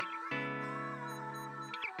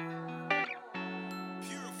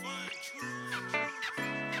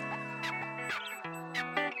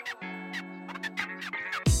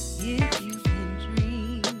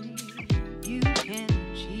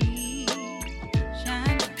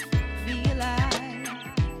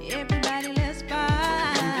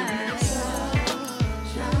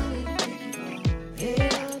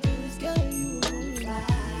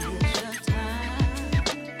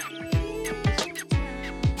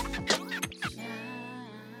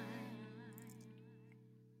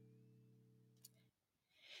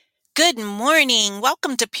Good morning.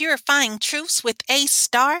 Welcome to Purifying Truths with A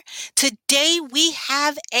Star. Today we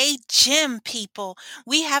have a gem, people.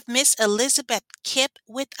 We have Miss Elizabeth Kipp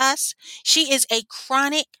with us. She is a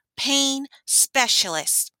chronic pain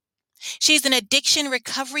specialist. She's an addiction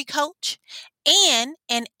recovery coach and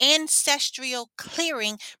an ancestral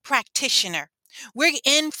clearing practitioner. We're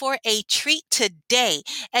in for a treat today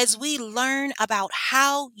as we learn about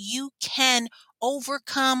how you can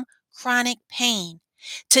overcome chronic pain.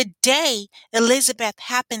 Today, Elizabeth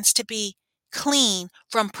happens to be clean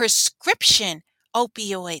from prescription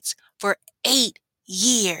opioids for 8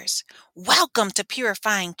 years. Welcome to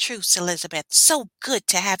Purifying Truths, Elizabeth. So good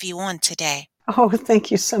to have you on today. Oh, thank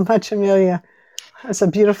you so much, Amelia. It's a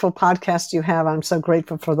beautiful podcast you have. I'm so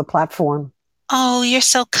grateful for the platform. Oh, you're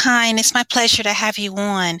so kind. It's my pleasure to have you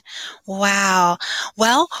on. Wow.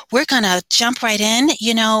 Well, we're going to jump right in.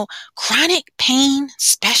 Chronic pain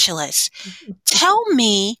specialist. Tell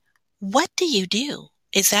me, what do you do?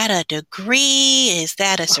 Is that a degree? Is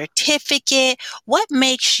that a certificate? What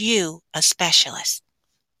makes you a specialist?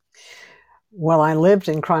 Well, I lived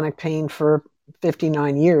in chronic pain for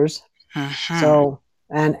 59 years. So,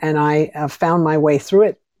 and I found my way through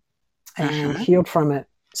it and healed from it.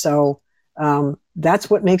 So, that's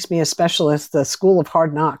what makes me a specialist, the School of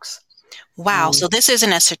Hard Knocks. Wow. So this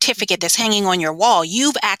isn't a certificate that's hanging on your wall.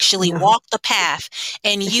 You've actually walked the path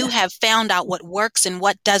and you have found out what works and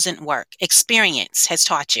what doesn't work. Experience has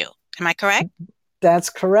taught you. Am I correct? That's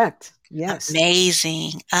correct. Yes.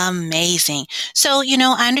 Amazing. Amazing. So,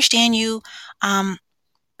 I understand you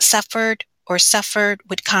suffered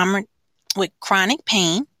with chronic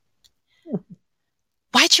pain.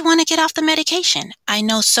 Why'd you want to get off the medication? I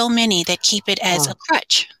know so many that keep it as a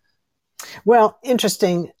crutch. Well,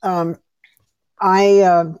 interesting. I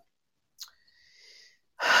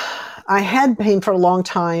had pain for a long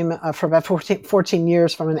time, for about 14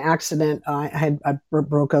 years from an accident. I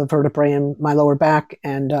broke a vertebrae in my lower back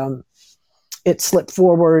and it slipped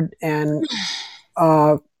forward and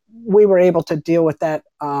we were able to deal with that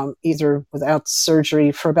either without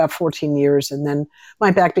surgery for about 14 years. And then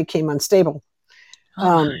my back became unstable.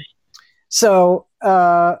 So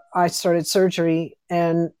I started surgery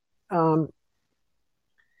and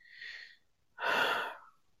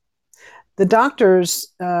the doctors,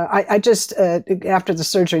 I just, after the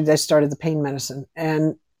surgery, they started the pain medicine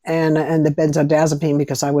and the benzodiazepine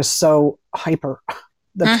because I was so hyper.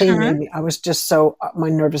 The pain made me, I was just so, my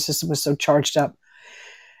nervous system was so charged up.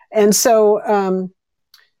 And so,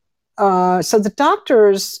 so the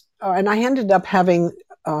doctors, and I ended up having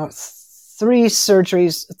 3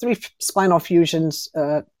 surgeries, 3 spinal fusions,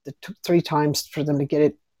 it took 3 times for them to get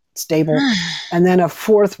it stable. And then a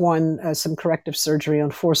 4th one, some corrective surgery on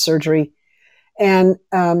 4th surgery. And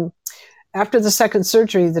after the 2nd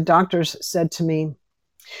surgery, the doctors said to me,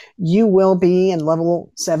 you will be in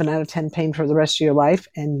level 7 out of 10 pain for the rest of your life,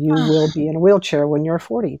 and you will be in a wheelchair when you're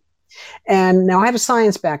 40. And now I have a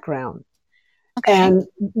science background. Okay. And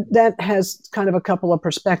that has kind of a couple of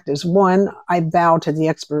perspectives. One, I bow to the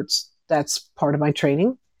experts. That's part of my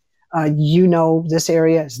training. This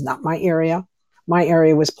area is not my area. My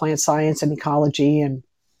area was plant science and ecology, and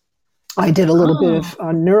I did a little bit of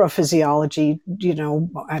neurophysiology.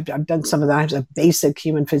 I've done some of that. I have a basic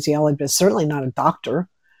human physiology, but certainly not a doctor.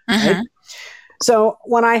 Right? So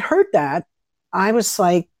when I heard that, I was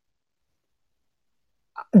like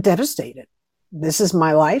devastated. This is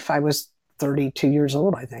my life. I was 32 years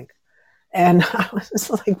old, I think. And I was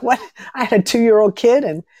like, what? I had a 2-year-old kid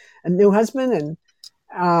and a new husband and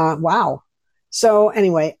wow. So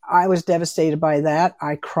anyway, I was devastated by that.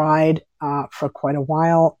 I cried for quite a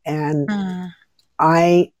while and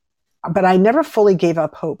but I never fully gave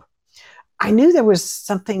up hope. I knew there was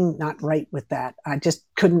something not right with that. I just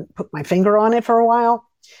couldn't put my finger on it for a while.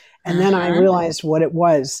 And then I realized what it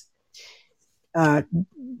was.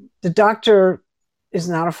 The doctor is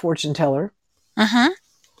not a fortune teller.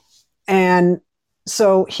 And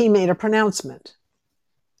so he made a pronouncement.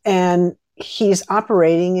 And he's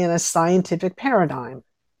operating in a scientific paradigm.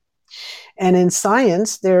 And in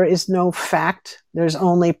science, there is no fact. There's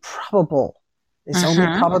only probable. It's only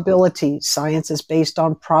probability. Science is based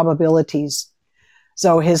on probabilities.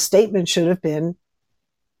 So his statement should have been,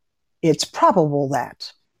 it's probable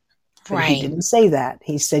that. But right. He didn't say that.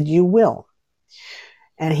 He said, you will.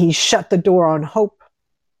 And he shut the door on hope.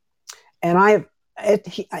 And I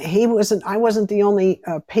wasn't the only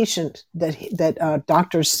patient that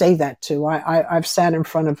doctors say that to. I've sat in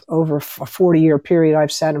front of, over a 40-year period,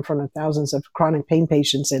 I've sat in front of thousands of chronic pain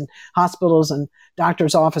patients in hospitals and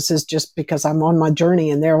doctors' offices just because I'm on my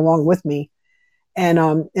journey and they're along with me.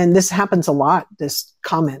 And this happens a lot. This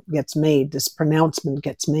comment gets made, this pronouncement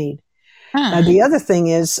gets made. Mm. The other thing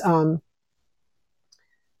is,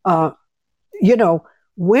 uh, you know,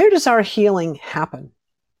 where does our healing happen?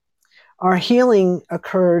 Our healing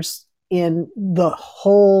occurs in the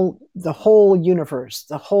whole universe,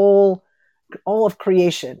 all of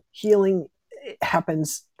creation. Healing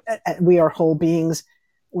happens. We are whole beings.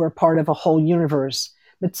 We're part of a whole universe.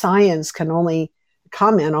 But science can only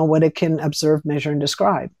comment on what it can observe, measure, and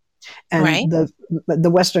describe. And Right. the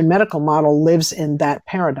Western medical model lives in that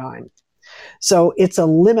paradigm. So it's a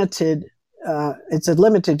limited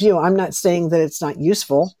view. I'm not saying that it's not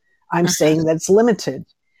useful. I'm Mm-hmm. saying that it's limited.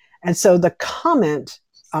 And so the comment,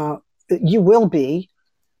 you will be,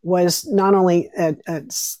 was not only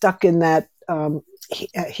stuck in that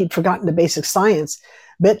he'd forgotten the basic science,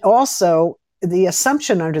 but also the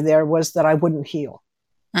assumption under there was that I wouldn't heal.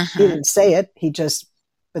 He Mm-hmm. didn't say it.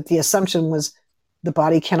 But the assumption was the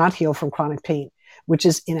body cannot heal from chronic pain, which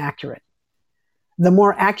is inaccurate. The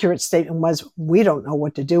more accurate statement was, we don't know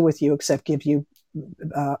what to do with you except give you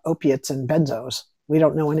opiates and benzos. We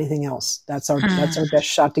don't know anything else. That's our best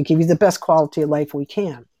shot to give you the best quality of life we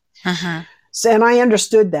can. Mm-hmm. So, and I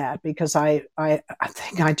understood that because I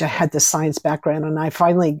think I just had the science background, and I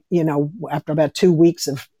finally, after about 2 weeks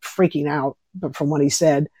of freaking out, but from what he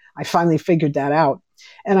said, I finally figured that out.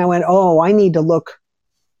 And I went, oh, I need to look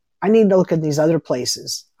at these other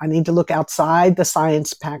places. I need to look outside the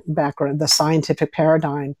science background, the scientific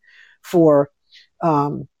paradigm for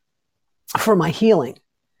my healing.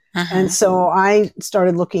 And Mm-hmm. so I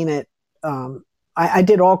started looking at, I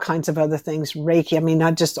did all kinds of other things, Reiki. I mean,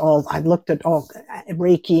 not just all, I looked at all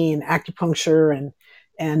Reiki and acupuncture and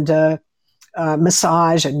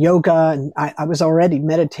massage and yoga. And I was already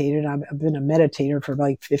meditated. I've been a meditator for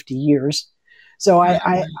like 50 years. So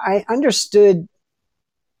I understood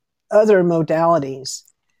other modalities.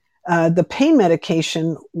 The pain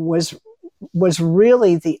medication was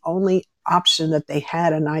really the only option that they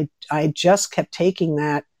had. And I just kept taking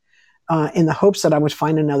that in the hopes that I would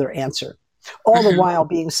find another answer, all the Mm-hmm. while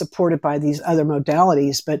being supported by these other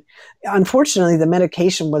modalities. But unfortunately, the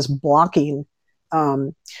medication was blocking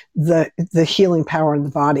the healing power in the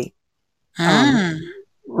body. Um, Mm.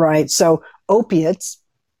 right. So opiates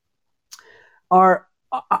are,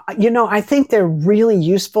 I think they're really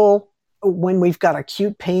useful when we've got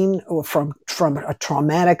acute pain or from a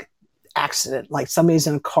traumatic accident, like somebody's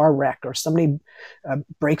in a car wreck or somebody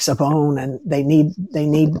breaks a bone and they need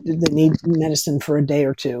medicine for a day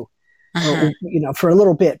or two, Mm-hmm. or for a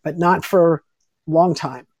little bit, but not for a long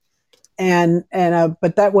time. And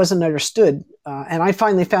but that wasn't understood. And I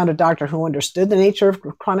finally found a doctor who understood the nature of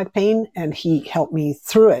chronic pain, and he helped me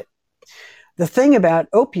through it. The thing about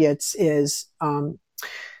opiates is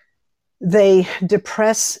they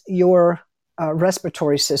depress your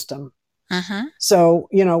respiratory system. Mm-hmm. So,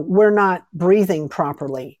 we're not breathing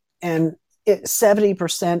properly. And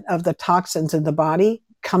 70% of the toxins in the body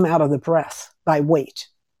come out of the breath by weight,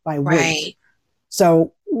 by weight. Right.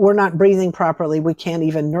 So we're not breathing properly. We can't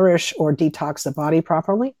even nourish or detox the body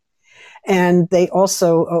properly. And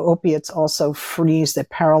opiates also freeze, that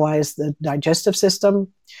paralyze the digestive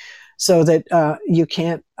system so that you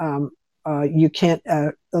can't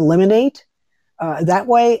eliminate that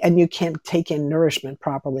way, and you can't take in nourishment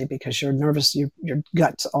properly because you're nervous, your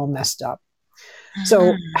gut's all messed up.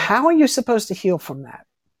 So Mm-hmm. how are you supposed to heal from that?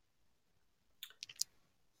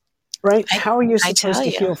 Right? I How are you I tell supposed to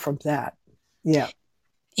you, heal from that? Yeah.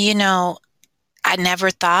 you know, I never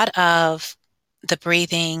thought of the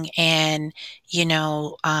breathing and, you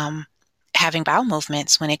know, um, having bowel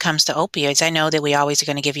movements when it comes to opioids. I know that we always are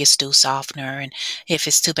going to give you a stool softener, and if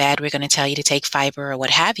it's too bad, we're going to tell you to take fiber or what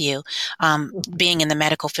have you. Mhm. Being in the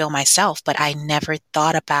medical field myself, but I never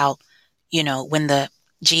thought about, when the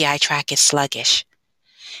GI tract is sluggish.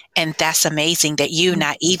 And that's amazing that you're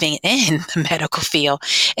not even in the medical field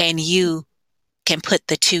and you can put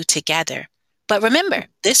the two together. But remember,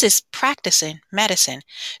 this is practicing medicine.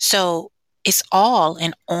 So it's all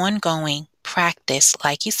an ongoing practice,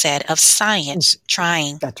 like you said, of science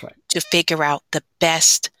trying That's right. to figure out the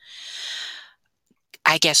best,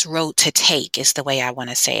 I guess, road to take is the way I want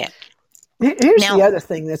to say it. Here's Now, the other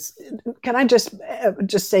thing can I just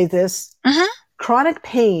say this? mhm, Chronic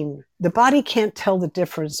pain, the body can't tell the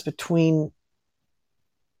difference between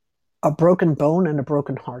a broken bone and a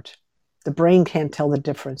broken heart. The brain can't tell the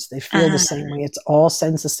difference. They feel the mhm, same way. It's all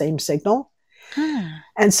sends the same signal. hmm,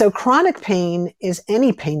 And so chronic pain is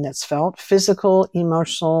any pain that's felt, physical,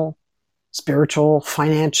 emotional, spiritual,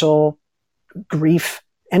 financial, grief,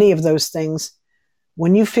 any of those things.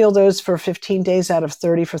 When you feel those for 15 days out of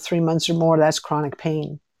 30 for 3 months or more, that's chronic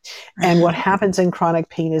pain. And what mhm, happens in chronic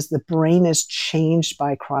pain is the brain is changed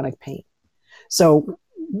by chronic pain. So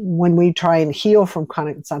when we try and heal from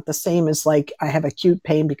chronic, it's not the same as like I have acute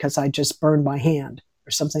pain because I just burned my hand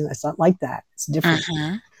or something. That's not like that. It's different.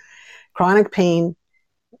 Mm-hmm. Chronic pain,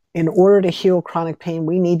 in order to heal chronic pain,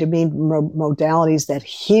 we need to be modalities that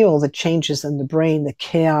heal the changes in the brain, the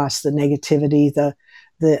chaos, the negativity,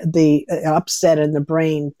 the upset in the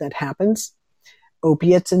brain that happens.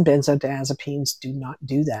 Opiates and benzodiazepines do not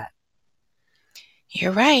do that.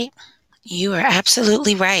 You're right. You are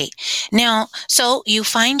absolutely right. Now, so you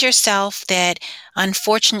find yourself that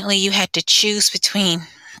unfortunately you had to choose between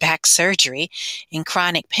back surgery and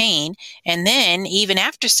chronic pain. And then, even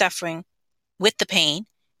after suffering with the pain,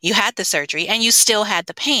 you had the surgery and you still had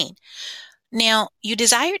the pain. Now, you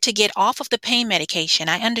desired to get off of the pain medication.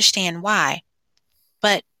 I understand why,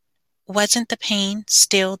 but wasn't the pain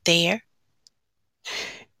still there?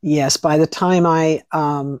 Yes, by the time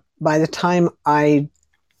I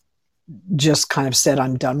just kind of said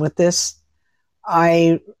I'm done with this,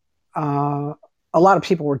 I a lot of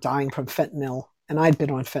people were dying from fentanyl, and I'd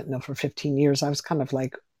been on fentanyl for 15 years. I was kind of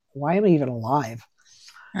like, why am I even alive?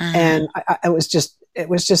 Mm, And it was just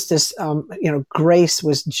this, grace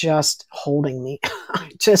was just holding me,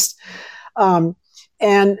 just, and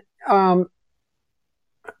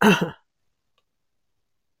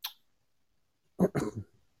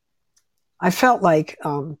I felt like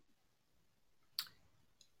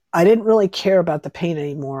I didn't really care about the pain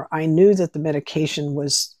anymore. I knew that the medication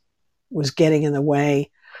was getting in the way.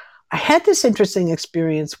 I had this interesting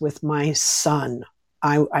experience with my son.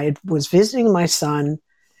 I was visiting my son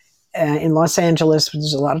in Los Angeles.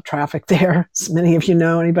 There's a lot of traffic there, as many of you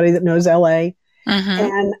know. Anybody that knows LA, mm-hmm.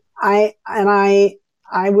 and I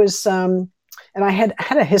was and I had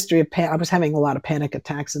a history of I was having a lot of panic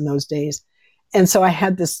attacks in those days, and so I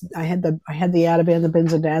had the Ativan, the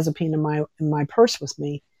benzodiazepine in my purse with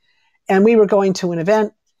me, and we were going to an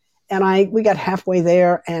event, and we got halfway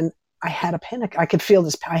there, and I had a panic. I could feel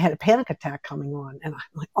this. I had a panic attack coming on, and I'm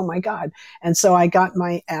like, oh my God. And so I got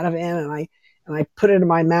my Ativan and I put it in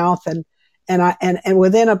my mouth, and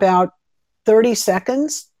within about 30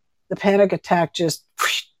 seconds, the panic attack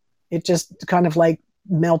it just kind of like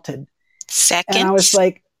melted. And I was Seconds?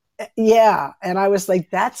 like, yeah. And I was like,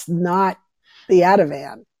 that's not the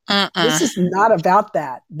Ativan. This Mm-mm. is not about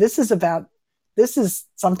that. This is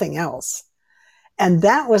something else. And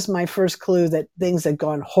that was my first clue that things had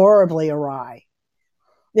gone horribly awry.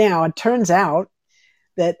 Now, it turns out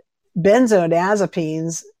that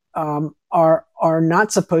benzodiazepines are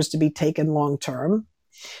not supposed to be taken long term.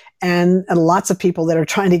 And lots of people that are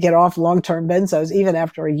trying to get off long term benzos, even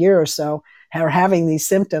after a year or so, are having these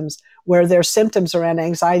symptoms where their symptoms around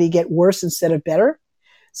anxiety get worse instead of better.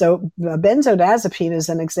 So, benzodiazepine is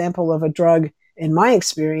an example of a drug, in my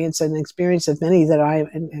experience and the experience of many that I'm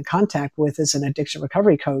in contact with as an addiction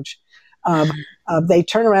recovery coach. They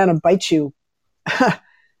turn around and bite you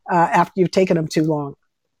after you've taken them too long,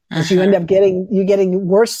 because you end Mm-hmm. up getting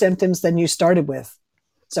worse symptoms than you started with.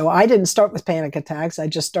 So I didn't start with panic attacks. I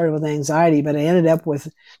just started with anxiety, but I ended up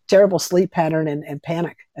with terrible sleep pattern and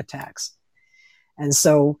panic attacks. And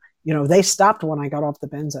so, they stopped when I got off the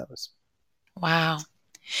benzos. Wow.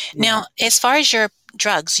 Yeah. Now, as far as your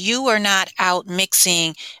drugs, you were not out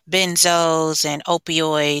mixing benzos and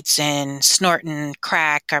opioids and snorting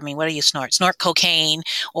crack. I mean, what do you snort? Snort cocaine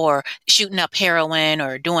or shooting up heroin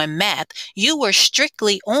or doing meth. You were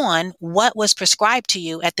strictly on what was prescribed to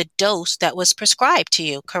you at the dose that was prescribed to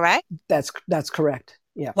you, correct? That's correct.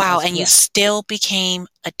 Yeah, Wow. that's And you correct. still became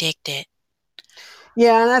addicted.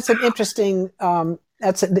 Yeah, and that's an interesting.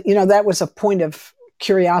 That was a point of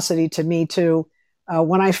curiosity to me too.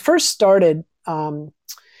 When I first started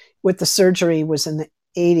with the surgery was in the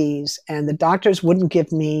 80s, and the doctors wouldn't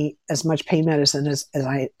give me as much pain medicine as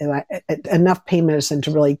enough pain medicine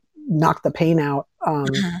to really knock the pain out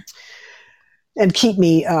Mhm. and keep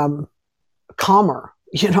me calmer.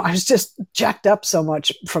 I was just jacked up so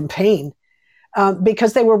much from pain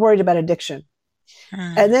because they were worried about addiction.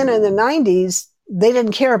 And then in the 90s, they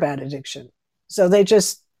didn't care about addiction. So they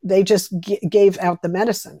just gave out the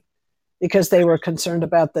medicine because they were concerned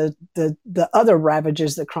about the other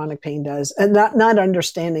ravages that chronic pain does, and not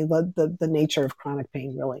understanding the nature of chronic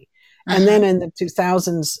pain really. And then Mhm. in the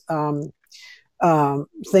 2000s,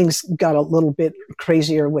 things got a little bit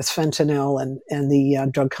crazier with fentanyl and the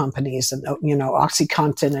drug companies, and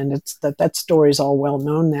OxyContin, and it's that story is all well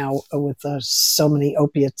known now with so many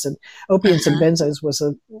opiates and Mhm. benzos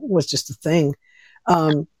was just a thing.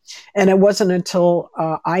 Um, and it wasn't until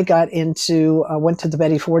I went to the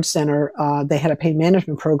Betty Ford Center. They had a pain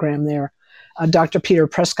management program there. Dr. Peter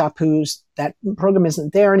Prescott, that program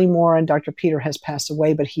isn't there anymore, and Dr. Peter has passed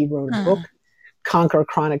away, but he wrote a book, Mhm. Conquer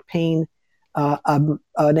Chronic Pain. an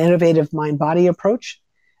innovative mind-body approach.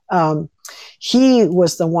 Um, he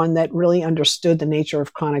was the one that really understood the nature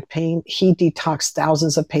of chronic pain. He detoxed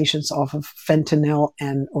thousands of patients off of fentanyl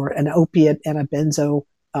or an opiate and a benzo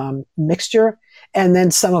mixture. And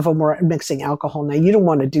then some of them were mixing alcohol. Now, you don't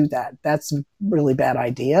want to do that. That's a really bad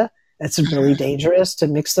idea. That's really dangerous to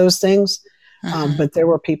mix those things. But there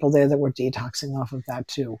were people there that were detoxing off of that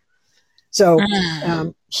too. So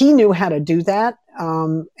he knew how to do that,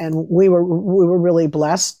 and we were really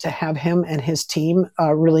blessed to have him and his team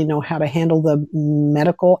really know how to handle the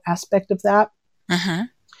medical aspect of that.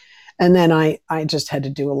 And then I just had to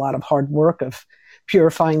do a lot of hard work of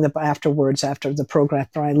purifying after the program.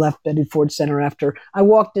 After I left Betty Ford Center, after I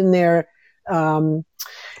walked in there,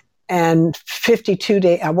 and 52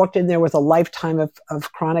 days, I walked in there with a lifetime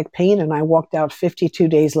of chronic pain, and I walked out 52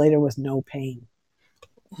 days later with no pain.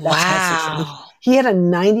 That's wow. He had a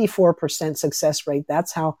 94% success rate.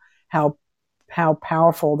 That's how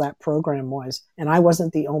powerful that program was. And I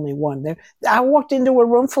wasn't the only one there. I walked into a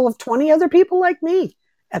room full of 20 other people like me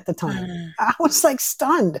at the time. I was like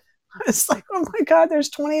stunned. I was like, oh my God, there's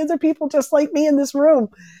 20 other people just like me in this room.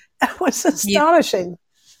 It was astonishing.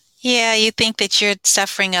 You think that you're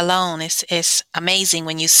suffering alone. It's amazing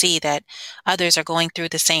when you see that others are going through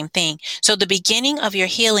the same thing. So the beginning of your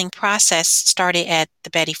healing process started at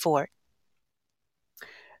the Betty Ford.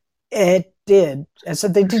 It did. And so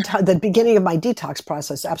the beginning of my detox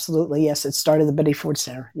process, absolutely, yes, it started at the Betty Ford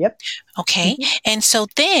Center. Yep. Okay. And so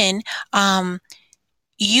then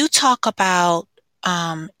you talk about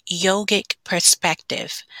yogic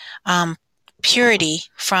perspective. Purity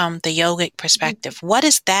from the yogic perspective. What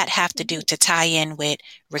does that have to do to tie in with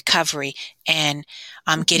recovery and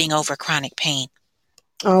getting over chronic pain?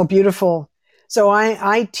 Oh, beautiful. So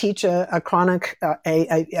I teach a chronic,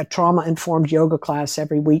 a trauma-informed yoga class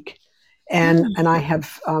every week. And I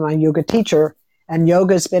have a yoga teacher, and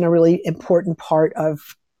yoga has been a really important part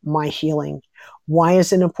of my healing. Why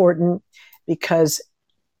is it important? Because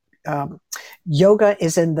yoga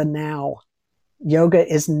is in the now. Yoga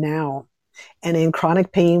is now. And in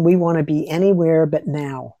chronic pain, we want to be anywhere but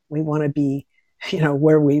now. We want to be, the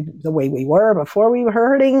way we were before we were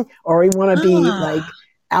hurting, or we want to be like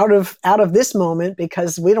out of this moment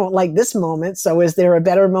because we don't like this moment. So is there a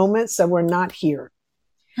better moment? So we're not here.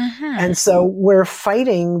 And so we're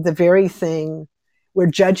fighting the very thing. We're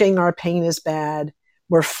judging our pain as bad.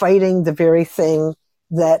 We're fighting the very thing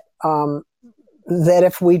that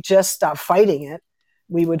if we just stop fighting it,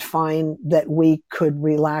 we would find that we could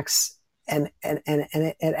relax. And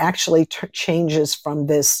it actually changes from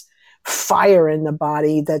this fire in the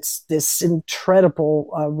body that's this incredible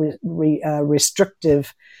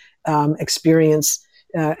restrictive experience.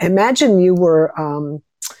 Imagine we were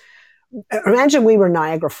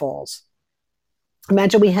Niagara Falls.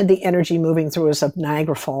 Imagine we had the energy moving through us of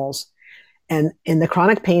Niagara Falls. And in the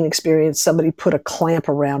chronic pain experience, somebody put a clamp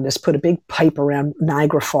around us, put a big pipe around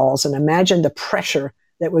Niagara Falls, and imagine the pressure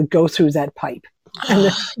that would go through that pipe.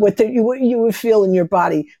 And what you would feel in your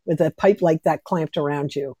body with a pipe like that clamped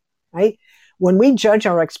around you, right? When we judge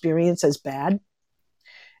our experience as bad,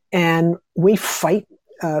 and we fight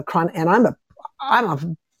chronic, and I'm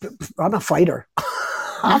a fighter.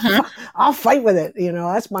 I'll fight with it.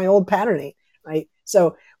 That's my old patterning, right?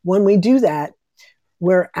 So when we do that,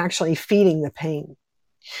 we're actually feeding the pain.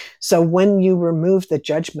 So when you remove the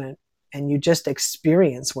judgment and you just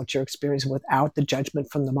experience what you're experiencing without the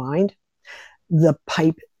judgment from the mind, the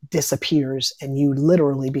pipe disappears and you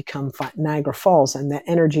literally become Niagara Falls. And that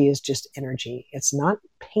energy is just energy. It's not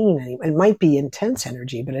pain anymore. It might be intense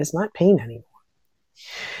energy, but it's not pain anymore.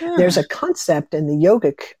 There's a concept in the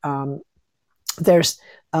yogic, there's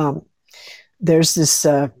this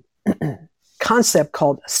concept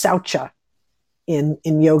called saucha in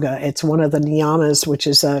yoga. It's one of the niyamas, which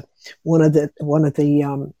is one of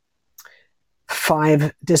the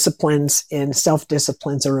 5 disciplines in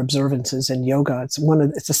self-disciplines or observances in yoga. It's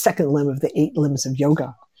the second limb of the 8 limbs of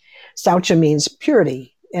yoga. Saucha means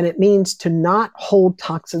purity, and it means to not hold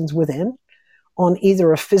toxins within on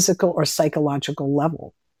either a physical or psychological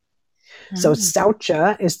level. So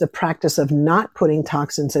saucha is the practice of not putting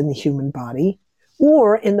toxins in the human body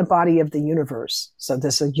or in the body of the universe. So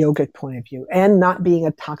this is a yogic point of view, and not being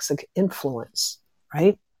a toxic influence,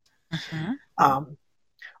 right?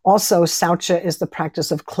 Also, saucha is the practice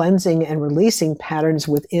of cleansing and releasing patterns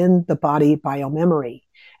within the body biomemory.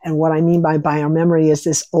 And what I mean by biomemory is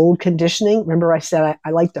this old conditioning. Remember I said I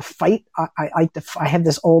like to fight. I have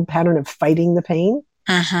this old pattern of fighting the pain.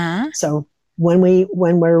 So when we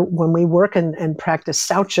work and practice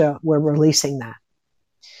saucha, we're releasing that.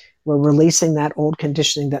 We're releasing that old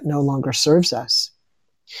conditioning that no longer serves us.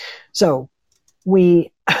 So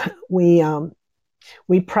we we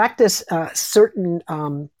we practice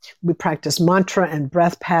we practice mantra and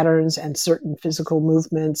breath patterns and certain physical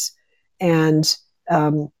movements, and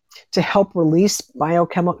to help release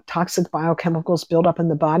toxic biochemicals built up in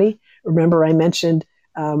the body. Remember, I mentioned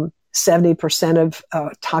 70% of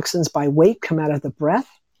toxins by weight come out of the breath.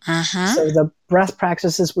 So the breath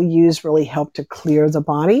practices we use really help to clear the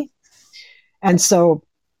body. And so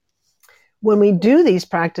when we do these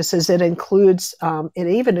practices, it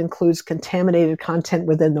even includes contaminated content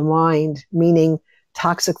within the mind, meaning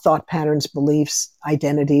toxic thought patterns, beliefs,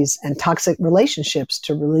 identities, and toxic relationships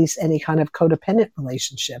to release any kind of codependent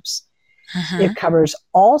relationships. It covers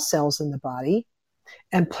all cells in the body,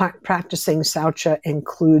 and practicing saucha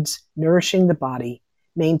includes nourishing the body,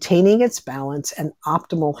 maintaining its balance and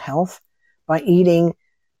optimal health by eating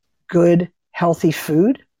good, healthy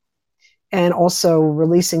food, and also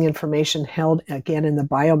releasing information held again in the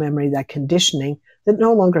biomemory, that conditioning that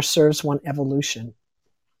no longer serves one evolution.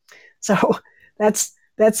 So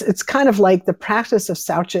it's kind of like the practice of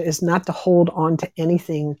saucha is not to hold on to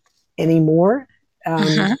anything anymore,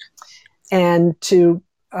 and to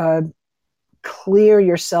clear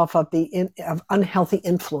yourself of of unhealthy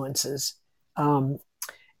influences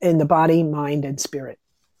in the body, mind, and spirit.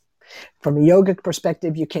 From a yogic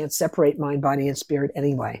perspective, you can't separate mind, body, and spirit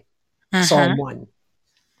anyway. It's all one.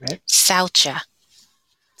 Right? Saucha.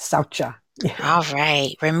 Saucha. Yeah. All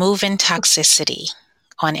right. Removing toxicity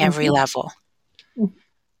on every level.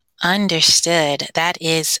 Understood. That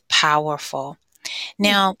is powerful.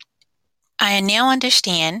 Now, I now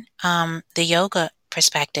understand the yoga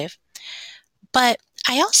perspective, but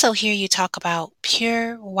I also hear you talk about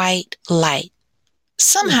pure white light.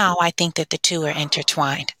 Somehow I think that the two are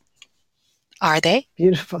intertwined. Are they?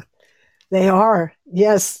 Beautiful. They are.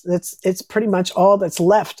 Yes, it's pretty much all that's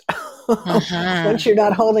left. Once you're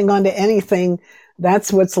not holding on to anything,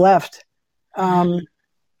 that's what's left.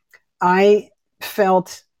 I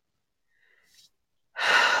felt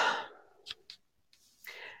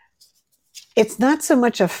it's not so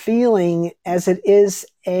much a feeling as it is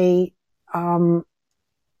I'll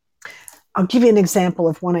give you an example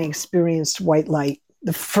of when I experienced white light.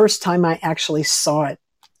 The first time I actually saw it,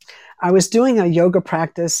 I was doing a yoga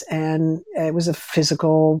practice, and it was a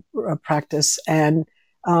physical practice, and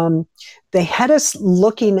they had us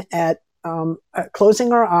looking at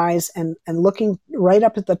closing our eyes and looking right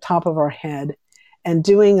up at the top of our head and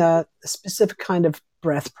doing a specific kind of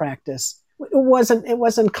breath practice. It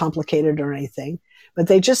wasn't complicated or anything, but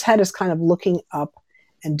they just had us kind of looking up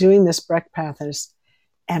and doing this breath practice.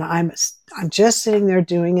 And I'm just sitting there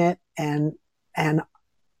doing it, and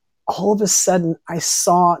all of a sudden I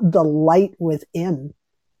saw the light within.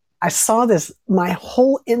 I saw this, my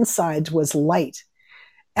whole insides was light.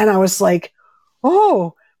 And I was like,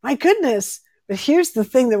 oh my goodness. But here's the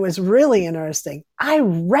thing that was really interesting. I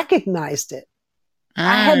recognized it.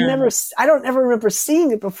 I don't ever remember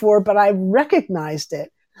seeing it before, but I recognized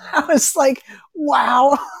it. I was like,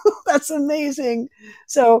 wow, that's amazing.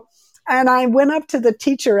 So, and I went up to the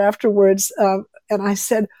teacher afterwards, and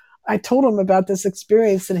I told him about this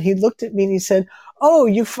experience, and he looked at me and he said, oh,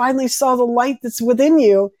 you finally saw the light that's within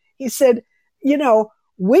you. He said,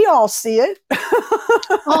 we all see it.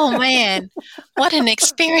 Oh man, what an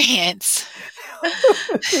experience.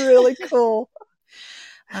 Really cool.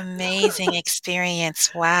 Amazing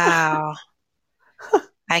experience. Wow.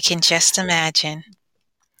 I can just imagine.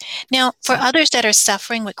 Now, for others that are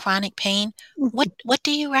suffering with chronic pain, what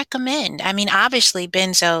do you recommend? I mean, obviously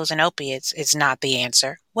benzos and opiates is not the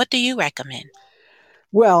answer. What do you recommend?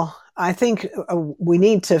 Well, I think we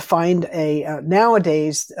need to find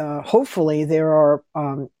nowadays, hopefully there are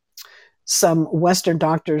some Western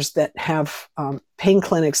doctors that have pain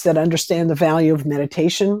clinics that understand the value of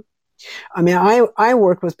meditation. I mean, I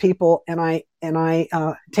work with people, and I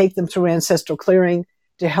take them through ancestral clearing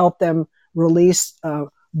to help them release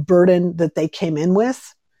burden that they came in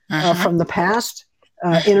with from the past,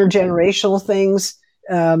 intergenerational things,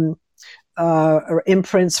 or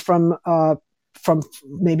imprints from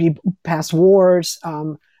maybe past wars,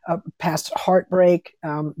 past heartbreak,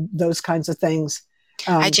 those kinds of things.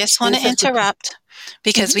 I just want to interrupt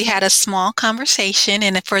because we had a small conversation,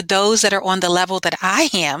 and for those that are on the level that I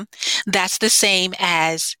am, that's the same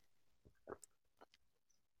as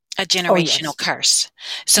a generational curse.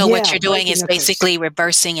 So what you're doing is basically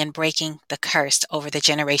reversing and breaking the curse over the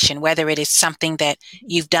generation, whether it is something that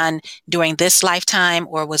you've done during this lifetime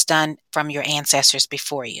or was done from your ancestors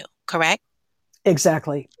before you, correct?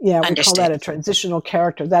 Exactly. Yeah, we call that a transitional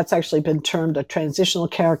character. That's actually been termed a transitional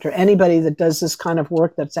character. Anybody that does this kind of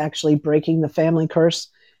work that's actually breaking the family curse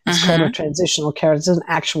is called a transitional character. It's an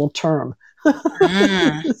actual term.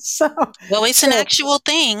 Mm. so, Well, it's an so actual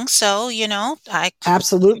thing, so, I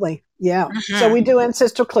absolutely. Yeah. So mhm. we do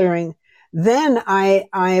ancestral clearing. Then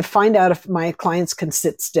I find out if my clients can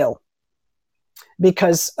sit still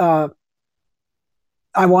because I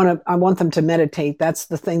want them to meditate. That's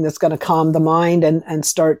the thing that's going to calm the mind and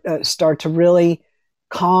start to really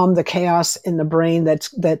calm the chaos in the brain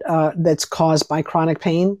that's caused by chronic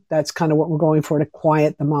pain. That's kind of what we're going for, to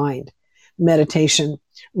quiet the mind. Meditation,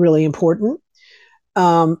 really important.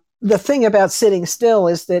 The thing about sitting still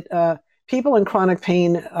is that people in chronic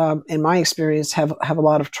pain, in my experience, have a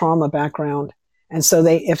lot of trauma background, and so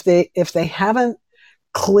if they haven't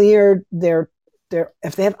cleared their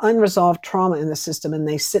if they have unresolved trauma in the system and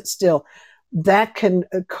they sit still, that can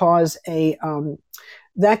cause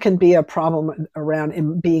that can be a problem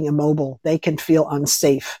around being immobile. They can feel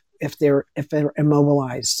unsafe if they're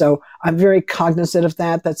immobilized. So I'm very cognizant of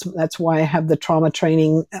that. That's why I have the trauma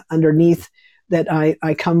training underneath. That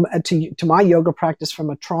I come to my yoga practice from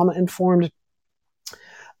a trauma informed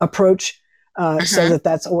approach, so Mhm.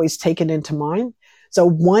 that's always taken into mind. So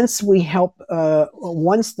once we help,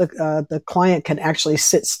 once the client can actually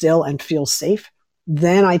sit still and feel safe,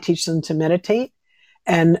 then I teach them to meditate,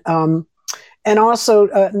 and also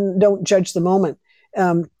don't judge the moment.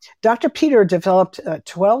 Um, Dr. Peter developed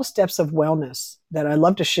 12 steps of wellness that I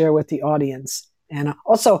love to share with the audience. And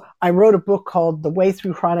also, I wrote a book called The Way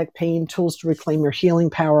Through Chronic Pain: Tools to Reclaim Your Healing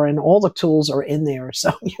Power, and all the tools are in there.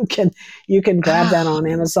 So you can grab that Ah. on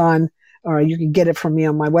Amazon, or you can get it from me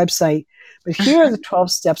on my website. But here are the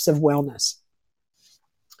 12 steps of wellness.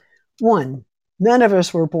 1, none of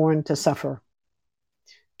us were born to suffer.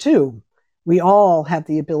 2, we all have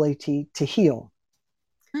the ability to heal.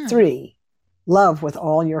 Hmm. 3, love with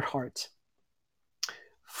all your heart.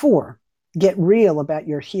 4, get real about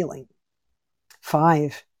your healing.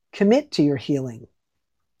 5, commit to your healing.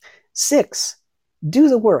 6, do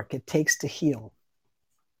the work it takes to heal.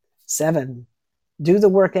 7, do the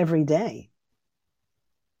work every day.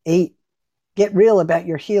 8, get real about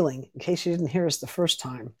your healing, in case you didn't hear us the first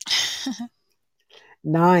time.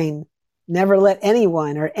 9, never let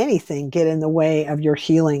anyone or anything get in the way of your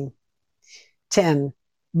healing. 10,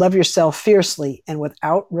 love yourself fiercely and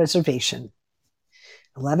without reservation.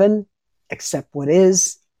 11, accept what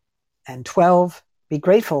is. And 12, be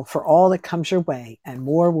grateful for all that comes your way, and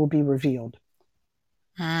more will be revealed.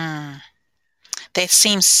 Mm. They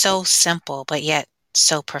seem so simple, but yet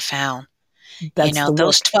so profound. That's the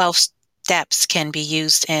Those work. 12 steps can be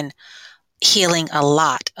used in healing a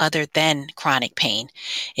lot other than chronic pain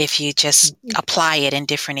if you just apply it in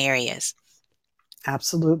different areas.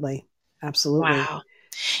 Absolutely. Absolutely. Wow.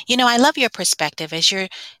 I love your perspective as you're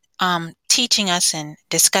teaching us and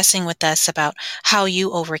discussing with us about how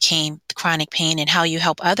you overcame chronic pain and how you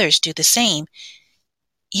help others do the same.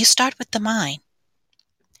 You start with the mind.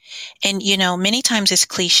 And, many times it's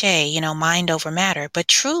cliche, mind over matter, but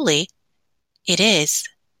truly it is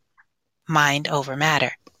mind over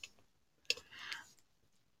matter.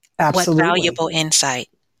 What Absolutely. valuable insight.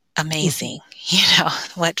 Amazing.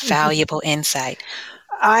 What valuable insight.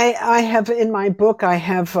 I have in my book, I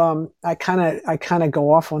kind of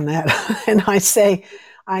go off on that. And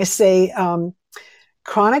I say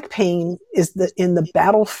chronic pain is in the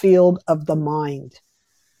battlefield of the mind.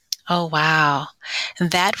 Oh, wow.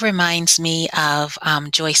 That reminds me of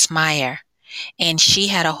Joyce Meyer, and she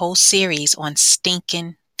had a whole series on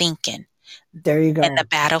stinking thinking There you and the go.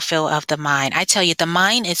 battlefield of the mind. I tell you, the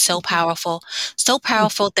mind is so powerful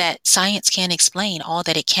that science can't explain all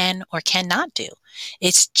that it can or cannot do.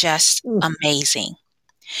 It's just amazing.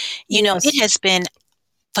 It Yes. has been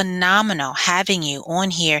phenomenal having you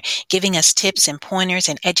on here, giving us tips and pointers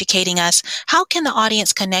and educating us. How can the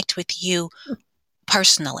audience connect with you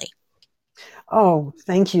personally? Oh,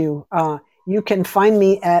 thank you. You can find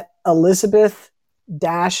me at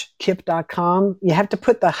elizabeth-kipp.com. You have to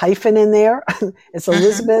put the hyphen in there. It's Hmm.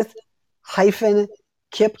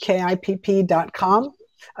 Elizabeth-kipp, Kipp.com.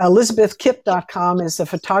 Elizabethkipp.com is a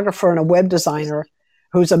photographer and a web designer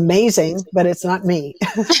who's amazing, but it's not me.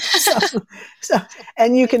 so, so,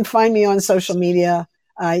 and you can find me on social media.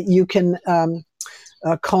 You can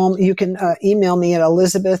you can email me at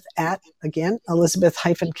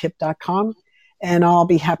elizabeth-kipp.com, and I'll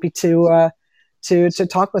be happy to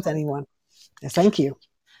talk with anyone. Thank you.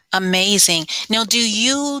 Amazing. Now, do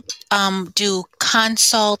you do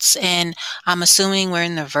consults? And I'm assuming we're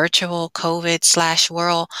in the virtual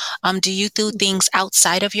COVID/world. Do you do things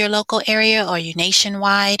outside of your local area? Or are you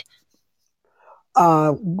nationwide?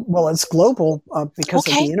 Well, it's global because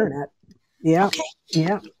of Okay. the internet. Yeah, Okay.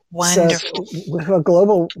 yeah. So Wonderful. we have a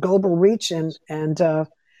global reach, and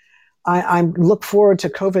I look forward to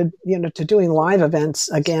COVID, to doing live events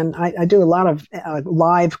again. I do a lot of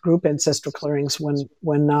live group ancestral clearings when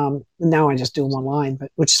now I just do them online,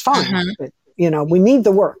 but which is fine. Mm-hmm. But we need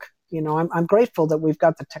the work. I'm grateful that we've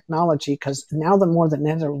got the technology, because now more than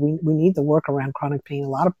ever, we need the work around chronic pain. A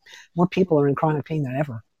lot of more people are in chronic pain than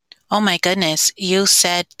ever. Oh my goodness, you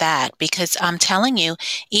said that, because I'm telling you,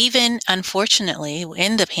 even unfortunately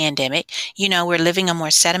in the pandemic, we're living a more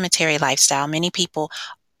sedentary lifestyle. Many people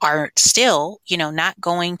are still, not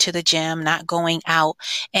going to the gym, not going out.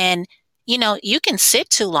 And, you can sit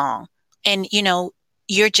too long and,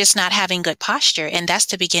 you're just not having good posture. And that's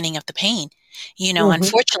the beginning of the pain. Mm-hmm.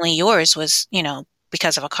 Unfortunately, yours was,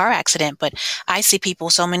 because of a car accident, but I see people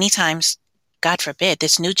so many times, God forbid,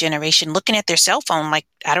 this new generation looking at their cell phone like,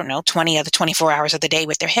 I don't know, 20 of the 24 hours of the day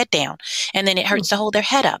with their head down. And then it hurts to hold their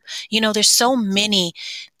head up. There's so many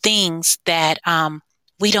things that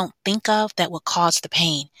we don't think of that will cause the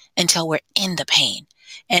pain until we're in the pain.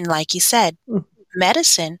 And like you said,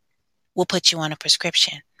 medicine will put you on a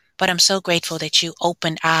prescription. But I'm so grateful that you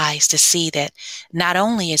opened eyes to see that not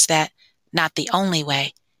only is that not the only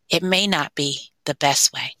way, it may not be the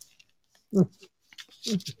best way.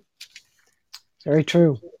 Very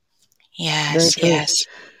true. Very Yes, true. yes.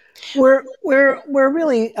 We're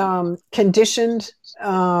really conditioned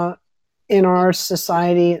in our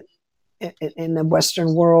society, in the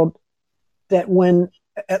Western world, that when,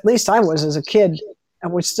 at least I was as a kid,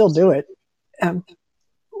 and would still do it,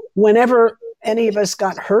 whenever any of us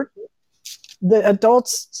got hurt, the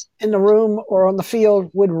adults in the room or on the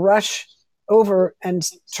field would rush over and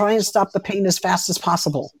try and stop the pain as fast as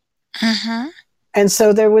possible. Mm-hmm. And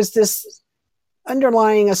so there was this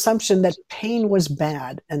underlying assumption that pain was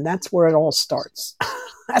bad, and that's where it all starts.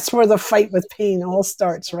 That's where the fight with pain all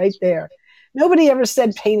starts, right there. Nobody ever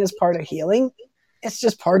said pain is part of healing. It's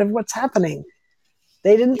just part of what's happening.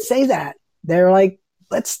 They didn't say that. They're like,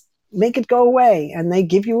 let's make it go away, and they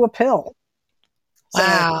give you a pill.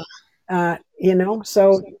 Wow. So,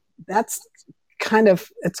 so that's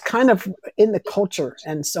it's kind of in the culture.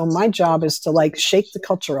 And so my job is to shake the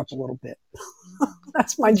culture up a little bit.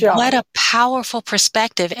 That's my job. What a powerful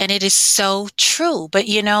perspective. And it is so true. But,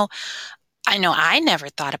 I know I never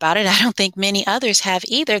thought about it. I don't think many others have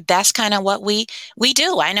either. That's kind of what we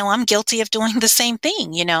do. I know I'm guilty of doing the same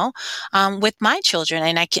thing, with my children.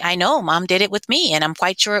 And I know Mom did it with me, and I'm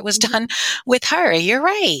quite sure it was done with her. You're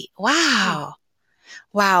right. Wow.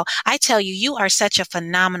 Wow. I tell you, you are such a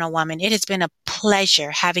phenomenal woman. It has been a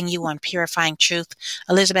pleasure having you on Purifying Truth.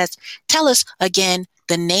 Elizabeth, tell us again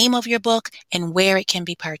the name of your book and where it can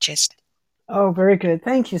be purchased. Oh, very good.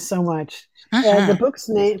 Thank you so much. Mm-hmm. The book's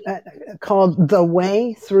name called The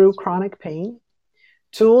Way Through Chronic Pain,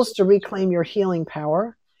 Tools to Reclaim Your Healing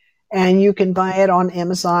Power. And you can buy it on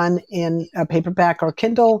Amazon in a paperback or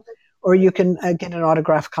Kindle, or you can get an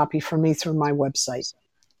autographed copy from me through my website.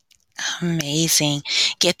 Amazing.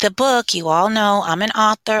 Get the book. You all know I'm an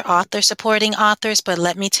author supporting authors, but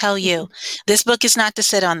let me tell you, this book is not to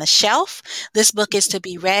sit on the shelf. This book is to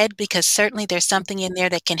be read, because certainly there's something in there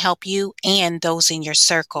that can help you and those in your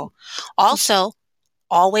circle. Also,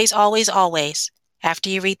 always, always, always, after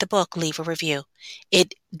you read the book, leave a review.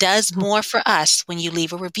 It does more for us when you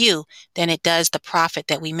leave a review than it does the profit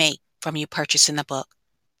that we make from you purchasing the book.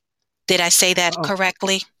 Did I say that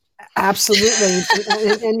correctly? Absolutely.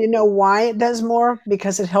 And you know why it does more?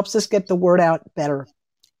 Because it helps us get the word out better.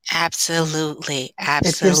 Absolutely.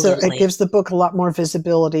 Absolutely. It gives the book a lot more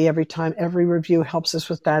visibility every time. Every review helps us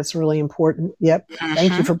with that. It's really important. Yep. Mm-hmm.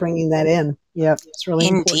 Thank you for bringing that in. Yep. It's really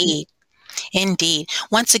important. Indeed.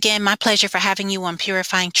 Once again, my pleasure for having you on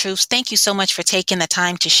Purifying Truths. Thank you so much for taking the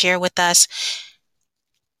time to share with us.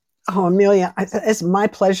 Oh, Amelia, it's my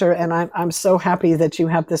pleasure, and I'm so happy that you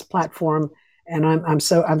have this platform, and I'm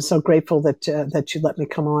so grateful that you let me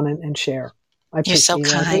come on and share. You're so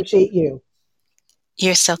kind. I appreciate you.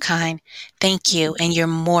 You're so kind. Thank you, and you're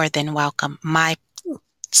more than welcome. My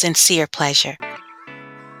sincere pleasure.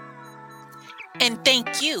 And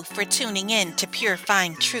thank you for tuning in to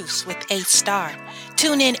Purifying Truths with A Star.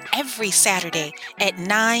 Tune in every Saturday at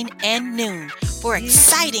 9 and noon for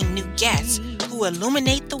exciting new guests who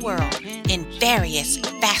illuminate the world in various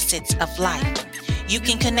facets of life. You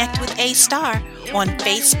can connect with A Star on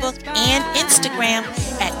Facebook and Instagram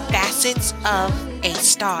at Facets of A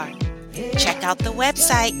Star. Check out the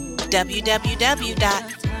website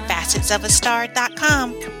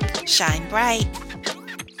www.facetsofastar.com. Shine bright.